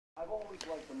always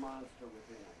liked the monster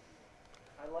within us.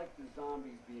 I like the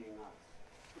zombies being us.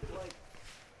 It's like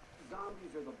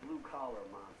zombies are the blue-collar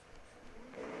monsters.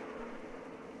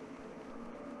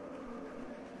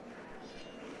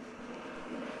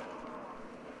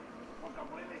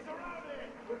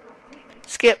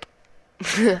 Skip.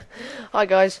 Hi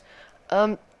guys.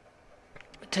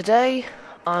 Today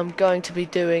I'm going to be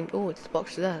doing. Oh, it's the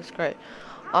box there. That's great.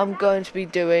 I'm going to be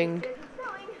doing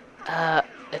a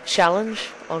challenge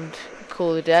on Call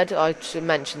of the Dead. I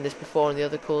mentioned this before in the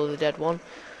other Call of the Dead one.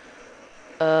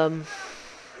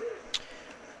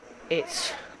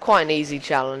 It's quite an easy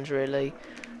challenge, really.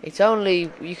 You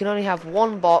can only have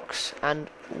one box and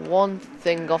one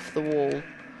thing off the wall.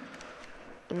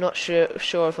 I'm not sure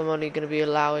if I'm only going to be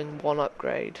allowing one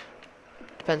upgrade.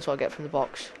 Depends what I get from the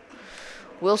box.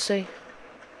 We'll see.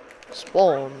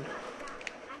 Spawn.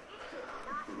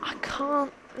 I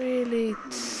can't really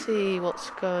see what's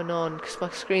going on because my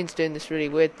screen's doing this really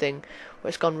weird thing where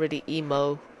it's gone really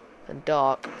emo and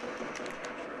dark.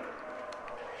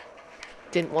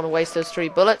 Didn't want to waste those 3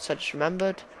 bullets, I just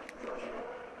remembered.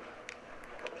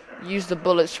 Use the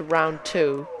bullets for round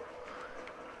 2.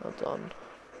 Hold on.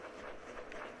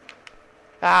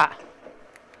 Ah!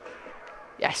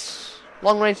 Yes!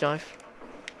 Long range knife.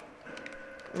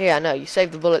 Yeah, no, you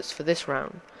save the bullets for this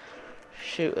round.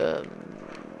 Shoot,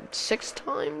 6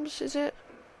 times, is it?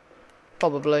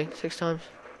 Probably, 6 times.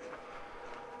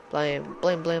 Blam,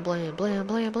 blam, blam, blam, blam,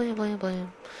 blam, blam, blam,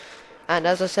 blam. And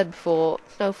as I said before,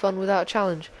 no fun without a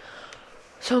challenge.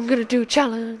 So I'm gonna do a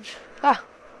challenge. Ah!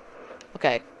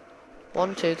 Okay.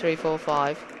 1, 2, 3, 4,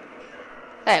 5.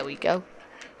 There we go.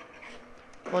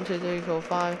 1, 2, 3, 4,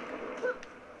 5.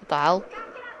 What the hell?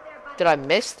 Did I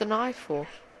miss the knife or?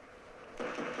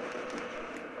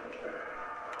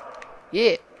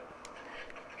 Yeah.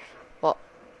 What?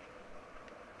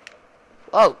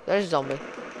 Oh, there's a zombie.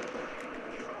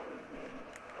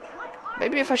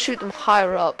 Maybe if I shoot them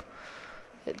higher up,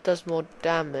 it does more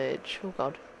damage. Oh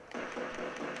god.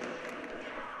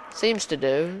 Seems to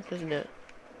do, doesn't it?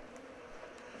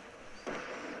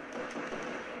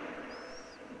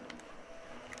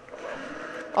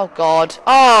 Oh god.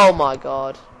 Oh my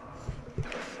god.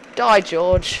 Die,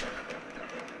 George.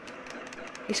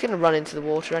 He's gonna run into the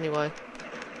water anyway.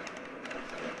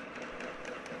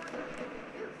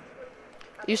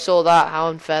 You saw that, how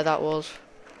unfair that was.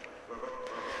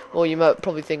 Or you might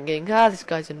probably thinking, this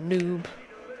guy's a noob.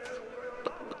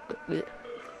 Okay,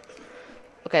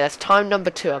 that's time number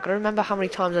 2. I've got to remember how many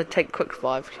times I take quick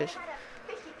revive because.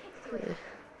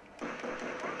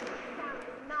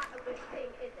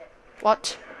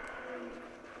 What?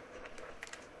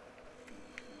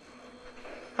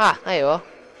 Ah, there you are.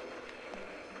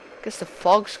 Guess the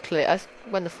fog's clear.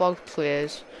 When the fog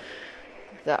clears,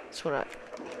 that's when I.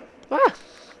 Ah!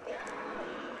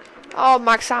 Oh,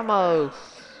 max ammo.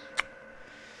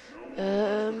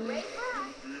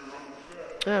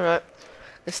 Alright.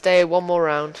 Let's stay one more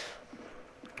round.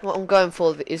 What I'm going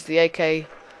for is the AK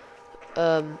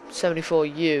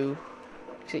 74U.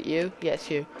 Is it you? Yeah,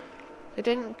 it's you. They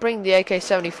didn't bring the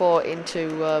AK-74 into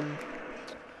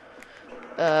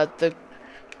the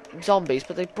zombies,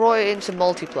 but they brought it into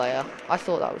multiplayer. I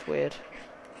thought that was weird.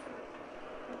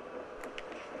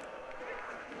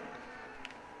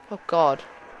 Oh god.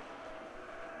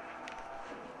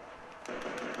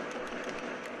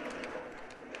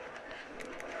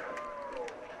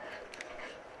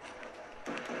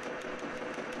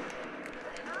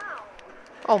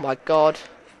 Oh my god.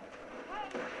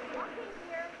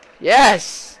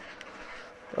 Yes!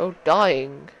 Oh,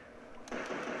 dying.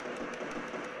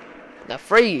 Now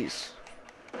freeze.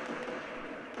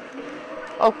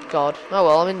 Oh god. Oh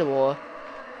well, I'm in the water.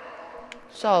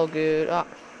 So good. Ah.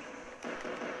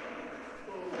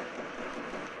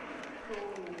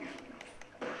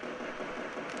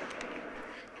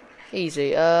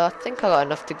 Easy. I think I got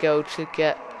enough to go to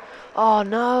get. Oh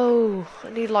no! I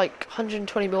need like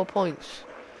 120 mil points.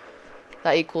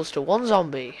 That equals to 1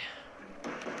 zombie.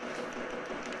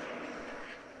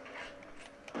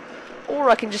 Or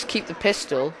I can just keep the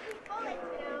pistol.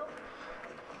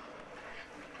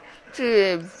 It's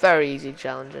a very easy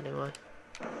challenge anyway.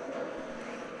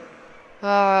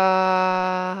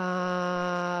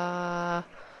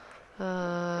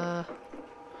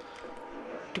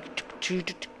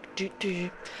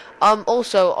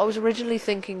 Also, I was originally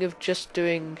thinking of just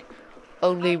doing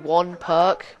only 1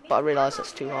 perk, but I realised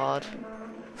that's too hard.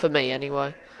 For me,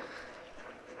 anyway.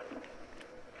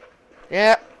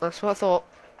 Yeah, that's what I thought.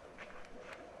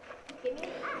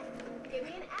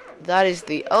 That is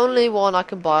the only one I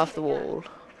can buy off the wall.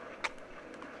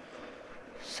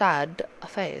 Sad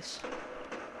face.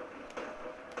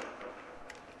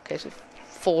 Okay, so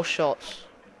 4 shots.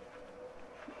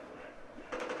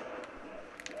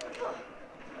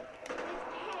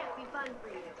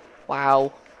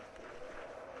 Wow.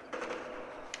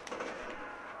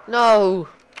 No.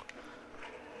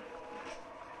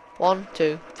 1,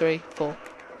 2, 3, 4.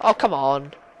 Oh, come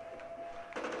on.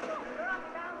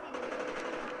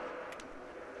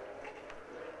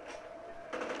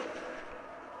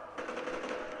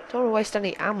 Don't want to waste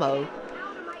any ammo.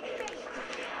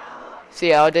 See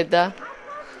how I did there?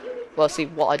 Well, see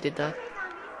what I did there.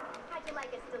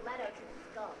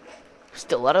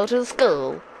 Stiletto to the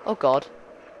skull. Oh god.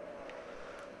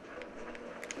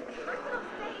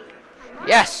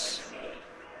 Yes!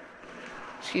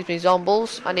 Excuse me,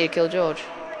 zombies. I need to kill George.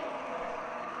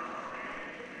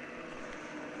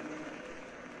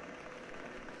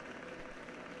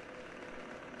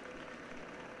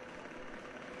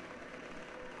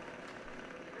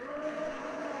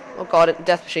 Oh god,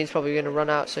 death machine's probably going to run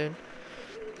out soon.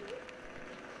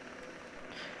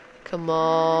 Come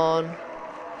on.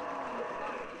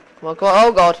 Come on, come on.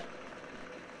 Oh god.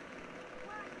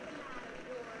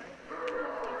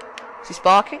 Is he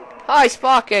sparking? Hi,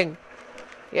 sparking!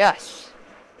 Yes.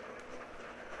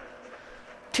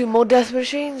 2 more death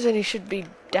machines and he should be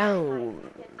down.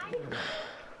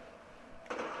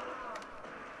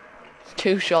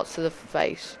 2 shots to the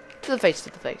face. To the face,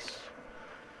 to the face.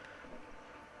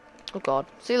 Oh god.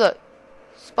 See, look.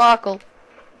 Sparkle.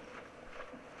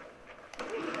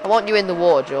 I want you in the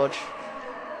water, George.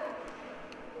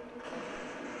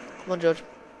 Come on, George.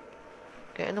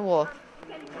 Get in the water.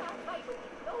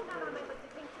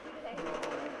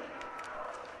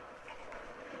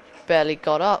 Barely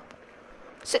got up.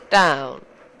 Sit down.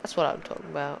 That's what I'm talking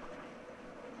about.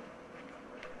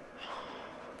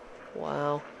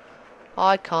 Wow.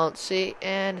 I can't see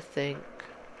anything.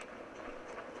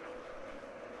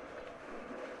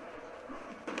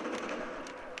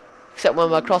 Except when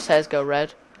my crosshairs go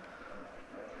red.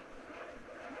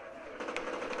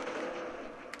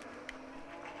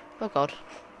 Oh god.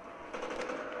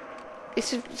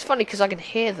 It's funny because I can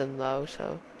hear them though,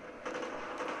 so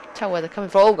tell where they're coming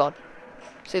from. Oh god.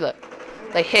 See, look.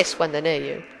 They hiss when they're near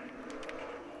you.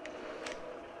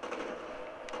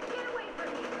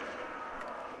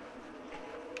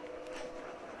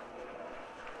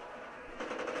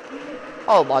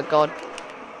 Oh my god.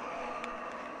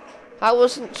 That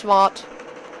wasn't smart.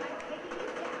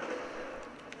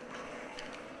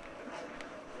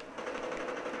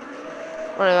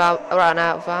 Ran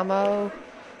out of ammo.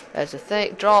 There's a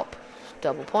thing. Drop.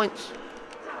 Double points.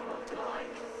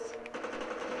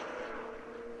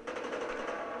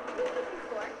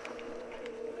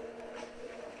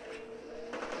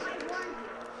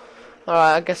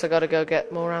 Alright, I guess I gotta go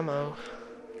get more ammo.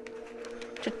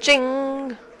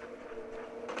 Cha-ching!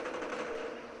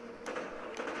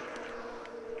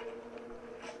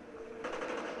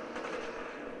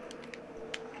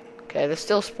 Okay, they're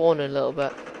still spawning a little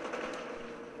bit.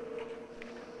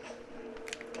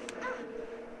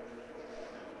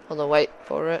 Hold on, wait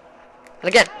for it. And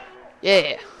again!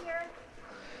 Yeah!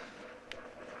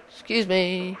 Excuse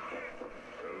me.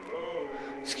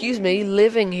 Excuse me,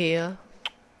 living here.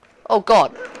 Oh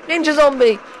god! Ninja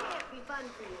zombie!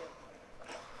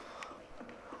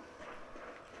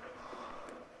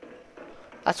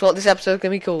 That's what this episode's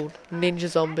gonna be called. Ninja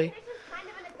zombie.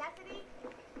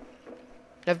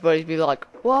 Everybody's be like,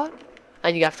 what?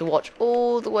 And you have to watch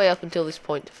all the way up until this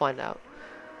point to find out.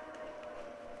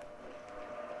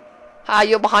 Ah,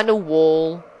 you're behind a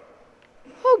wall.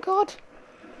 Oh god.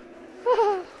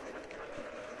 I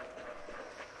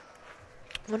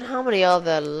wonder how many are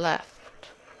there left.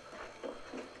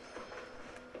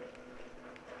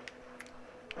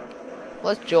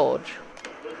 Where's George?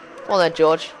 Come on then,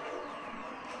 George.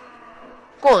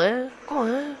 Go on then, go on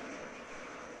then.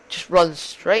 Just run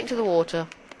straight into the water.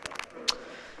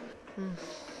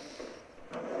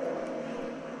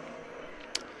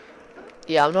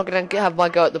 Yeah, I'm not gonna have my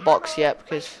go at the box yet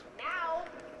because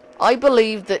I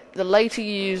believe that the later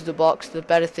you use the box, the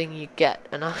better thing you get,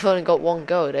 and I've only got one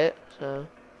go at it, so.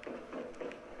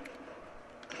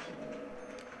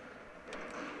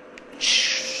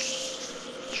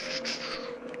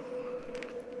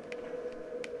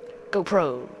 Go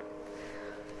prone.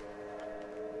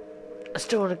 I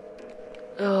still want to.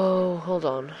 Oh, hold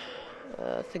on.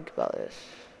 Think about this.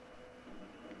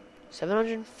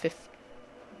 750.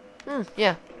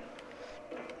 Yeah.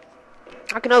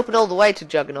 I can open all the way to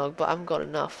Juggernog, but I haven't got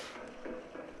enough.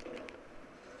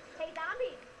 Hey,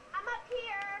 zombie! I'm up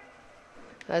here!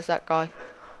 There's that guy.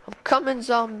 I'm coming,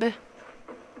 zombie.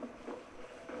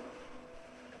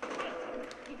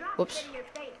 You dropped Whoops. it in your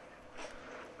face.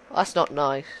 That's not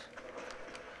nice.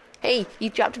 Hey, you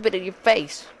dropped a bit in your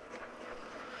face.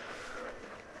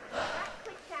 That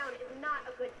click sound is not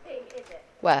a good thing, is it?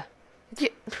 Where? Yeah.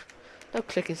 No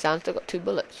clicking sound, still got 2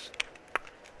 bullets.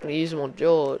 I'm gonna use them on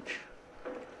George.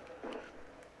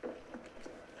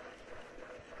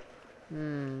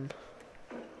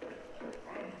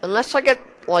 Unless I get,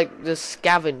 like, the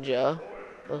scavenger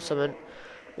or something.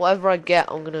 Whatever I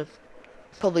get, I'm gonna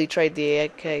probably trade the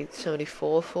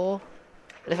AK-74 for.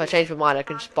 And if I change my mind, I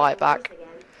can just buy it back.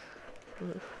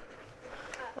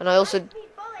 And I also, Need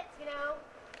bullets, you know.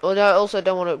 well, I also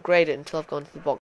don't want to upgrade it until I've gone to the box.